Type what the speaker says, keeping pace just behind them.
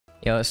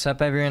Yo, what's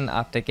up everyone,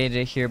 Optic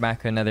AJ here, back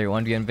with another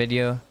 1v1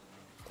 video.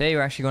 Today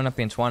we're actually going up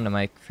against Wanda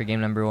Mike for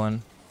game number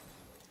 1.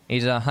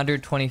 He's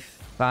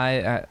 123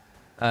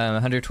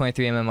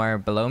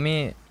 MMR below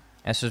me.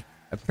 That's just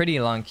a pretty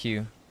long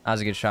queue. That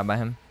was a good shot by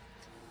him.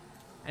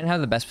 I didn't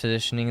have the best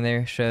positioning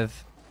there. Should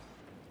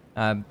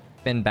have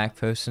been back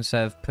post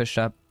instead of pushed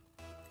up.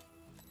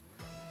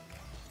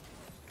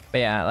 But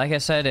yeah, like I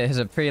said, it is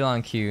a pretty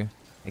long queue.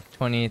 Like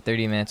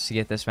 20-30 minutes to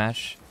get this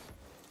match.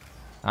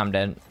 I'm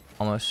dead,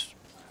 almost.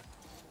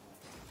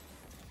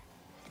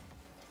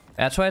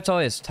 That's why it's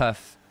always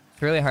tough.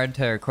 It's really hard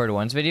to record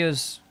ones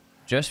videos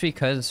just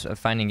because of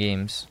finding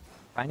games.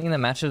 Finding the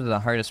matches is the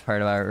hardest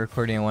part about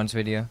recording a ones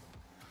video.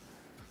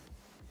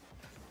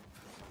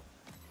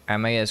 I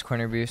might get his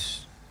corner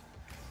boost.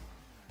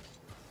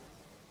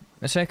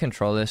 Let's try to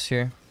control this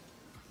here.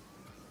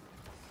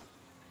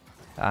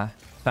 Fine,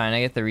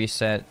 I get the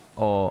reset.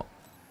 Oh.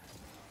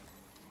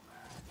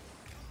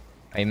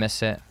 I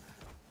missed it.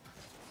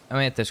 I'm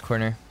gonna hit this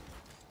corner.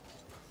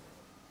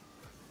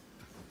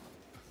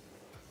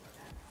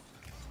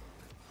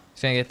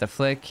 He's gonna get the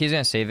flick. He's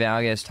gonna save it.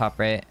 I'll get his top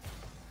right.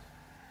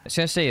 It's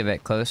gonna stay a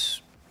bit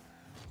close.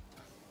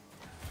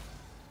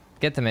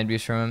 Get the mid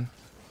boost from him.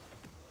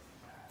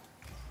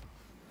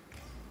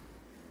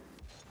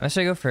 I'm just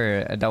gonna go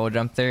for a double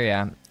jump there.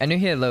 Yeah, I knew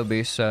he had low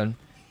boost, so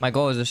my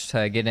goal was just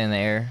to get in the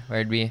air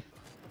where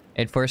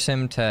it'd force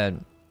him to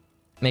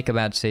make a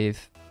bad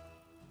save.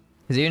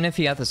 Because even if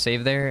he got the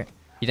save there,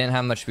 he didn't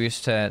have much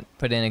boost to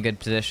put in a good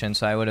position,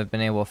 so I would have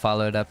been able to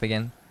follow it up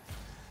again.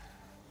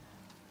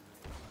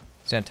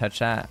 He's gonna touch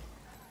that.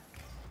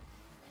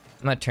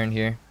 I'm gonna turn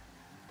here.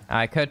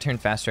 I could have turned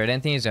faster. I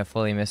didn't think he was gonna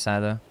fully miss that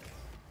though.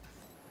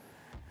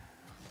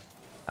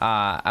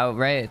 Out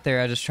right there,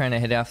 I was just trying to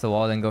hit it off the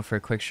wall, then go for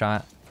a quick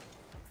shot.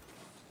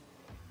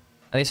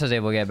 At least I was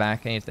able to get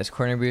back and get this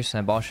corner boost,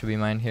 and the ball should be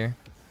mine here.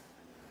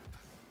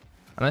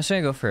 I'm just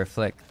gonna go for a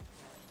flick.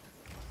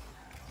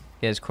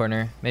 Get his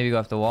corner. Maybe go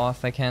off the wall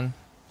if I can.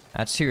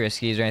 That's too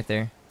risky. He's right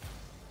there.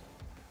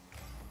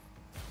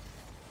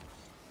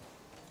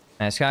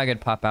 Nice, got a good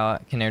pop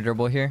out. Can air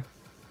dribble here.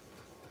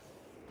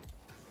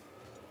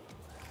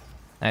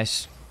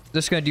 Nice.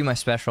 Just gonna do my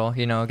special,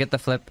 you know, get the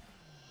flip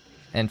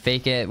and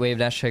fake it, wave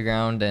dash to the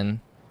ground, and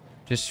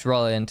just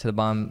roll it into the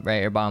bottom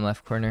right or bottom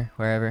left corner,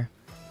 wherever.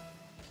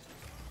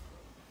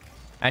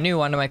 I knew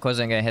Wanda Mike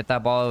wasn't gonna hit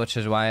that ball, which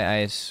is why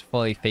I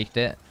fully faked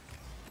it.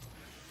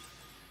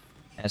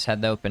 I just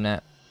had the open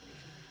net.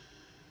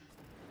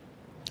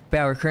 But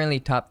yeah, we're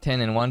currently top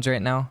 10 in ones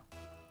right now.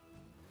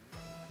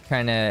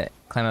 Trying to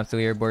climb up the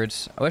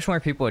leaderboards. I wish more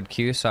people would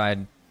queue so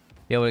I'd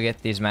be able to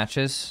get these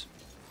matches.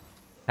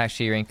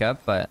 Actually rank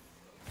up, but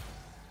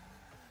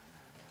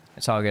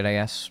it's all good, I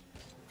guess.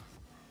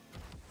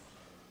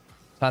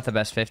 It's not the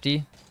best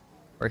 50.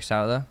 Works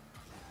out though.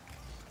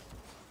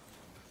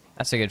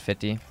 That's a good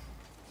 50.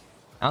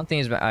 I don't think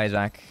he's back. Oh, he's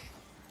back.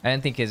 I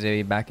didn't think he's gonna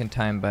be back in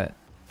time, but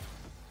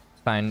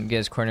it's fine. Get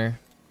his corner.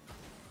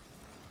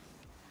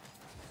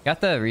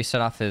 Got the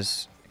reset off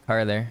his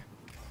car there.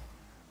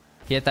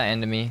 He hit that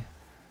into me.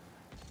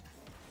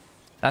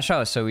 That shot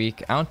was so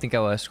weak. I don't think I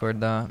would have scored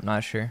though. I'm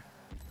not sure.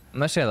 I'm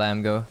just gonna let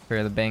him go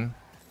for the bang.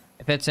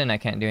 If it's in, I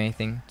can't do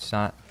anything. It's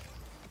not.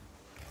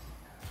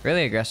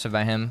 Really aggressive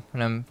by him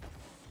when I'm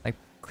like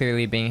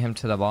clearly banging him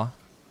to the ball.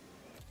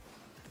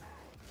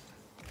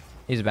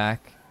 He's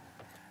back.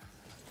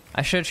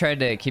 I should have tried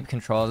to keep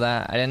control of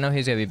that. I didn't know he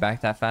was gonna be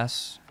back that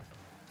fast.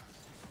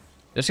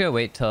 Just gonna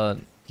wait till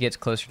he gets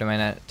closer to my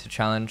net to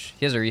challenge.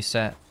 He has a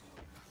reset.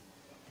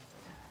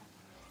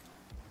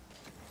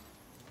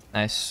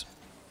 Nice.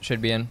 Should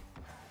be in.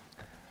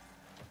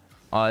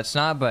 Oh, it's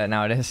not, but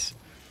now it is.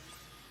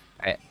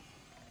 Alright.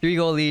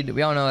 3-goal lead.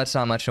 We all know that's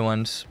not much in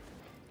ones.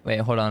 Wait,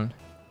 hold on.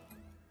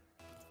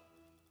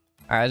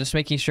 Alright, just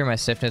making sure my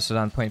stiffness was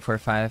on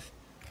 0.45.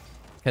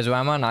 Because when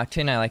I'm on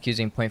Octane, I like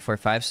using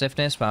 0.45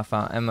 stiffness, but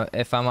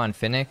if I'm on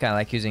Finnick, I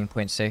like using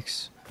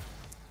 0.6.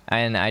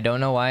 And I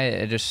don't know why,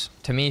 it just,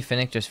 to me,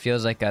 Finnick just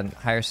feels like a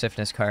higher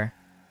stiffness car.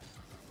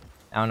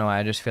 I don't know why,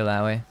 I just feel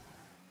that way.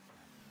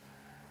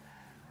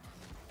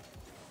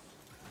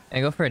 I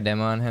go for a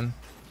demo on him.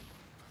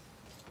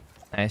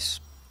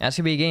 Nice. That's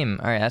gonna be a game.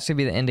 Alright, that's gonna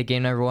be the end of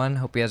game number 1.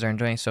 Hope you guys are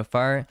enjoying so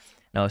far. And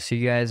I'll see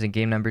you guys in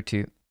game number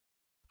 2.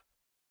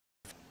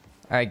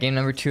 Alright, game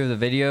number 2 of the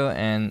video,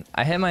 and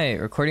I hit my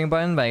recording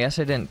button, but I guess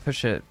I didn't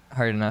push it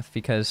hard enough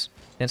because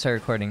I didn't start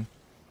recording.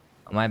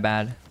 Oh, my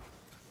bad.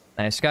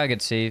 Nice, got a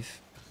good save.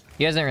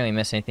 He doesn't really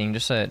miss anything,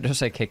 just a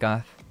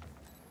kickoff.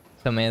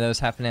 So many of those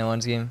happen in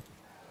one's game.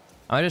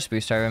 I'll just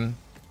boost start him.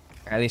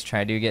 Or at least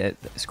try to get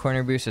his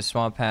corner boost, a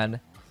small pad.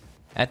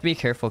 I have to be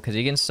careful because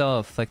he can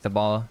still flick the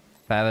ball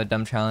if I have a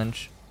dumb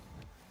challenge.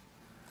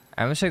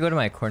 I'm just gonna go to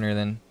my corner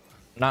then.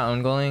 Not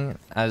own goaling,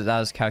 as that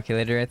was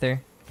calculated right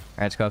there.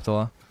 Alright, let's go up the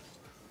wall.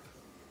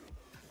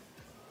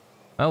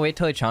 Oh, wait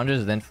till he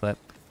challenges, then flip.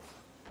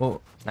 Whoa,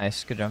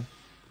 nice, good job.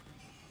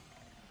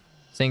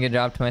 Saying good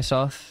job to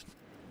myself.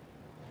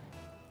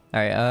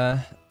 Alright,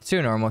 let's do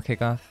a normal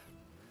kickoff.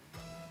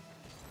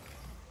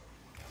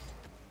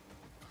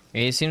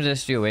 He seems to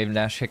just do a wave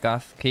dash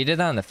kickoff. Okay, he did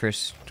that on the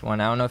first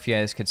one. I don't know if you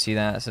guys could see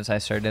that since I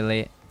started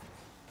late.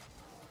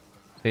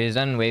 So he's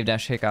done wave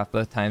dash kickoff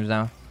both times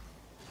now.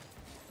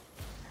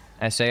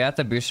 So I got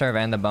the boost star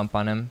and the bump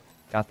on him.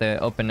 Got the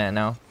open net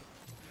now.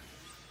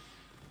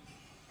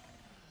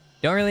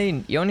 You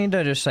don't need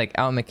to just like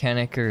out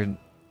mechanic or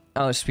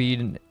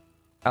outspeed,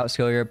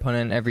 outskill your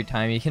opponent every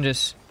time. You can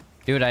just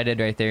do what I did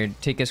right there.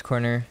 Take his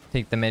corner,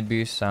 take the mid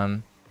boost. I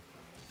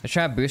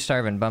try to boost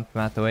starve and bump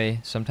him out the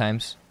way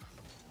sometimes.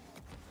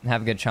 And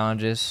have good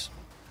challenges.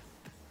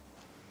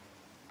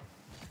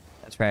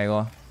 That's very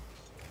cool.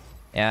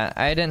 Yeah,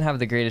 I didn't have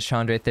the greatest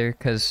challenge right there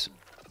because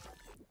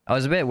I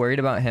was a bit worried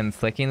about him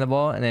flicking the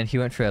ball and then he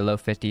went for a low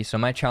 50. So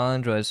my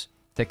challenge was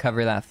to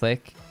cover that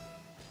flick.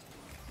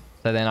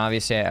 So then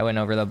obviously I went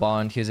over the ball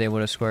and he was able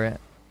to score it.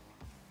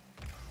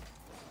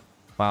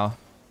 Wow.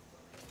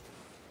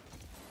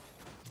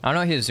 I don't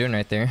know what he was doing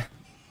right there.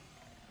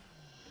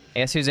 I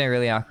guess he was in a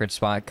really awkward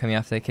spot coming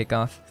off the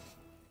kickoff.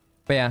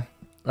 But yeah,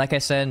 like I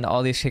said,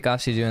 all these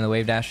kickoffs he's doing the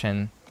wave dash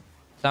and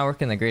it's not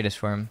working the greatest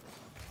for him.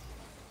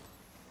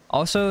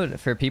 Also,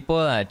 for people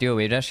that do a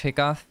wave dash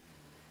kickoff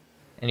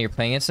and you're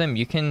playing against them,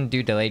 you can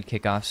do delayed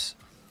kickoffs.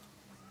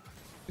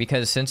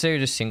 Because since they're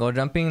just single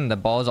jumping, the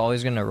ball is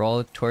always going to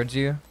roll towards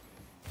you.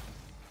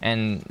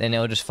 And then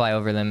it'll just fly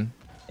over them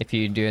if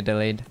you do a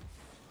delayed.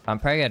 I'm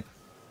probably gonna...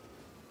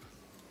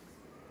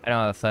 I don't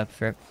have a flip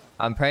for it.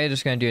 I'm probably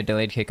just going to do a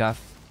delayed kickoff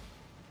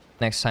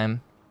next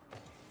time.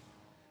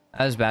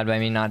 That was bad by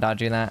me not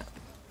dodging that.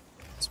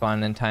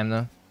 Spawned in time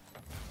though.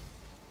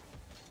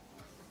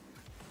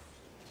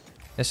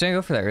 Just gonna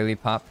go for the early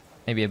pop.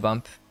 Maybe a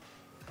bump.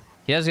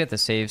 He does get the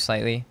save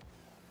slightly.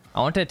 I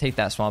wanted to take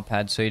that small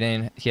pad so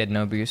he had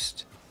no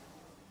boost.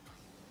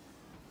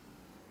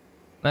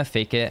 I'm gonna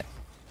fake it.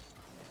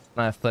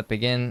 I'm gonna flip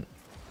again.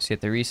 Let's get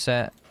the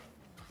reset.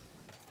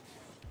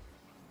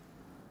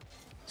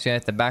 So you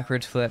get the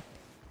backwards flip.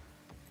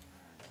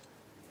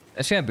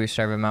 Let's gonna boost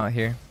drive him out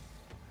here.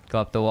 Go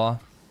up the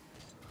wall.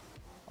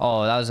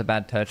 Oh, that was a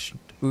bad touch.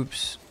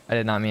 Oops. I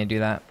did not mean to do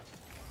that.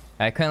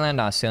 I couldn't land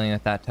on a ceiling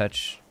with that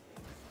touch.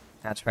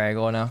 That's probably a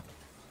goal now.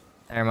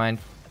 Never mind.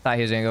 I thought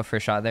he was gonna go for a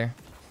shot there.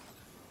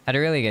 Had a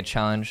really good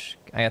challenge.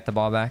 I got the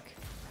ball back.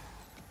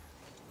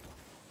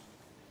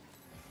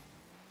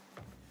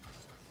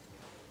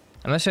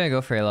 I'm just gonna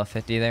go for a level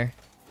 50 there.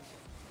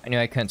 I knew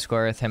I couldn't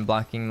score with him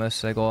blocking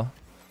most of the goal.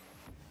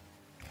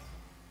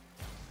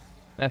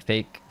 I'm gonna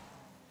fake.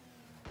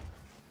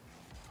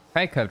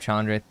 Probably could have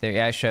challenged right there.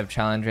 Yeah, I should have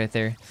challenged right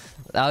there.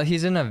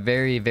 He's in a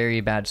very, very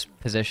bad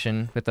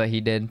position with what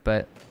he did,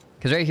 but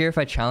because right here, if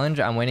I challenge,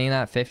 I'm winning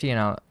that 50, and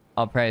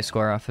I'll probably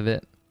score off of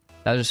it.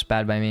 That was just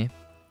bad by me.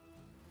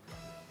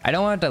 I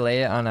don't want to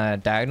delay it on a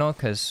diagonal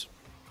because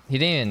he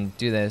didn't even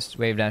do this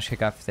wave dash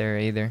kickoff there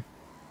either.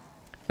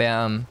 But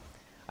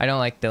I don't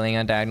like delaying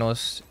on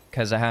diagonals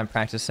because I haven't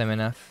practiced them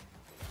enough.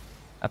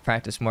 I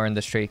practice more in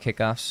the straight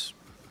kickoffs.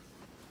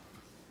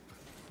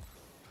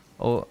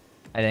 Oh,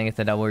 I didn't get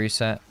the double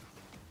reset.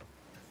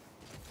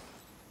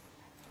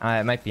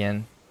 It might be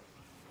in.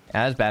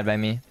 Yeah, that was bad by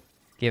me.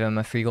 Gave him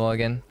a free goal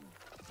again.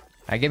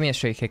 Alright, give me a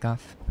straight kickoff.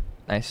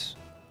 Nice.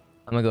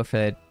 I'm gonna go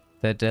for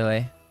the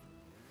delay.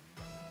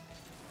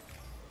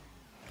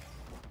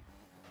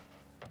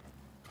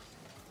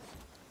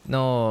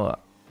 No,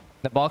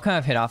 the ball kind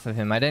of hit off of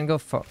him. I didn't go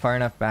far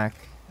enough back.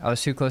 I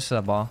was too close to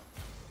the ball.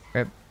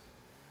 Rip.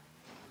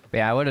 But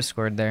yeah, I would have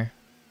scored there.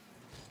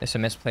 It's a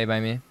misplay by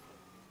me.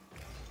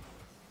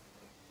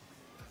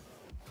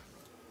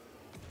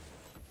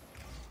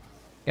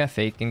 Yeah,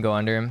 fake and go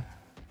under him.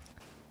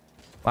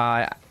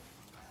 Wow,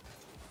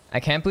 I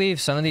can't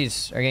believe some of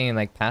these are getting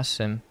like past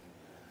him.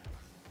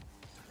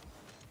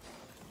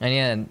 I need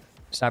to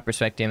stop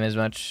respecting him as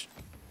much.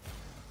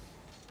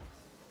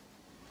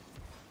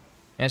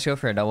 Let's go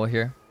for a double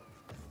here.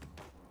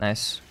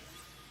 Nice.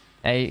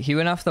 He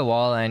went off the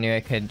wall and I knew I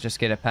could just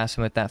get it past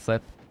him with that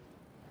flip.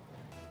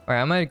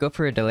 Alright, I'm gonna go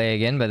for a delay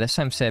again, but this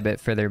time stay a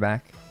bit further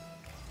back.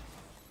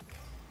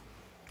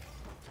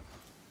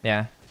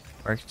 Yeah,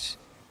 worked.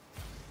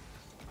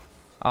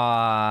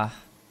 That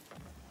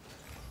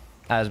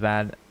was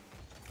bad.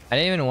 I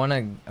didn't even want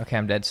to... Okay,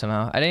 I'm dead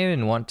somehow. I didn't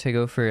even want to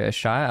go for a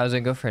shot. I was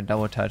going to go for a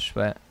double touch,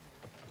 but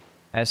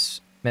I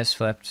just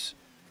misflipped.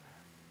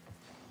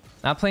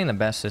 Not playing the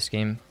best this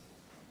game.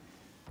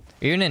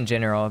 Even in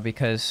general,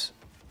 because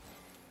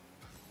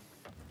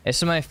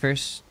this is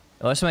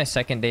my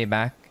second day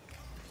back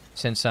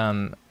since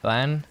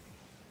LAN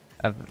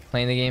of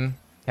playing the game.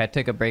 I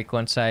took a break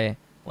once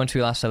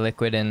we lost the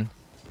liquid, and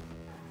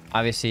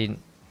obviously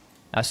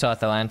I was still at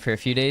the LAN for a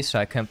few days, so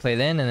I couldn't play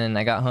then, and then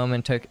I got home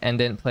and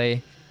didn't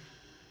play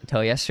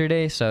until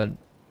yesterday, so I've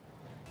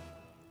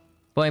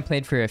only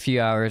played for a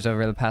few hours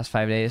over the past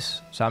 5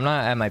 days, so I'm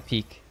not at my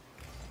peak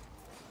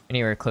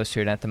anywhere close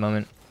to it at the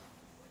moment.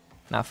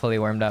 Not fully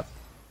warmed up.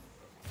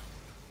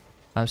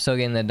 I'm still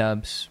getting the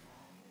dubs.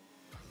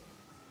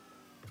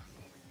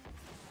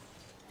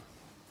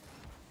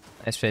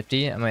 Nice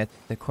 50. I'm at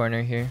the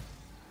corner here.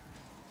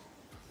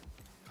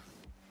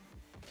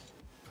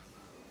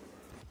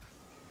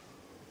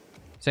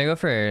 So I go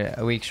for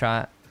a weak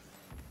shot.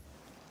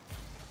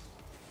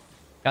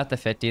 Got the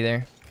 50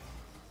 there.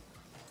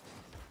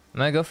 I'm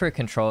gonna go for a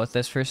control with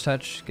this first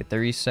touch. Get the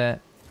reset.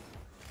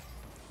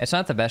 It's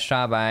not the best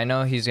shot, but I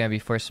know he's gonna be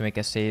forced to make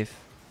a save.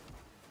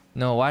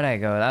 No, why'd I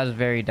go? That was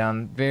very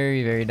dumb.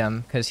 Very, very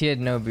dumb. Because he had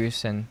no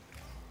boost and...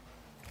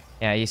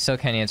 yeah, he still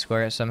can't even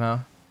score it somehow.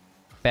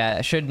 But yeah,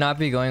 I should not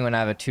be going when I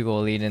have a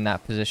 2-goal lead in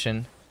that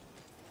position.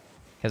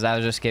 Because I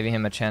was just giving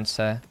him a chance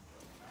to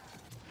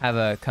have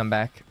a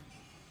comeback.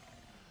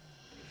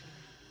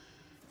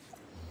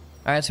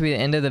 Alright, so we the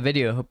end of the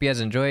video. Hope you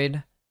guys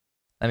enjoyed.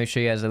 Let me show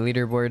you guys the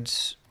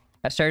leaderboards.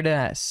 I started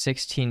at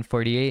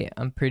 1648,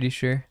 I'm pretty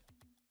sure.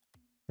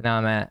 Now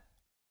I'm at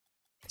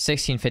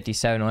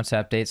 1657 once the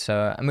update,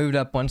 so I moved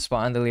up one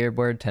spot on the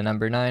leaderboard to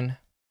number 9.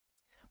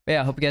 But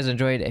yeah, I hope you guys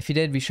enjoyed. If you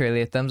did, be sure to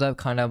leave a thumbs up,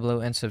 comment down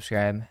below, and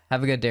subscribe.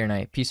 Have a good day or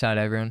night. Peace out,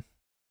 everyone.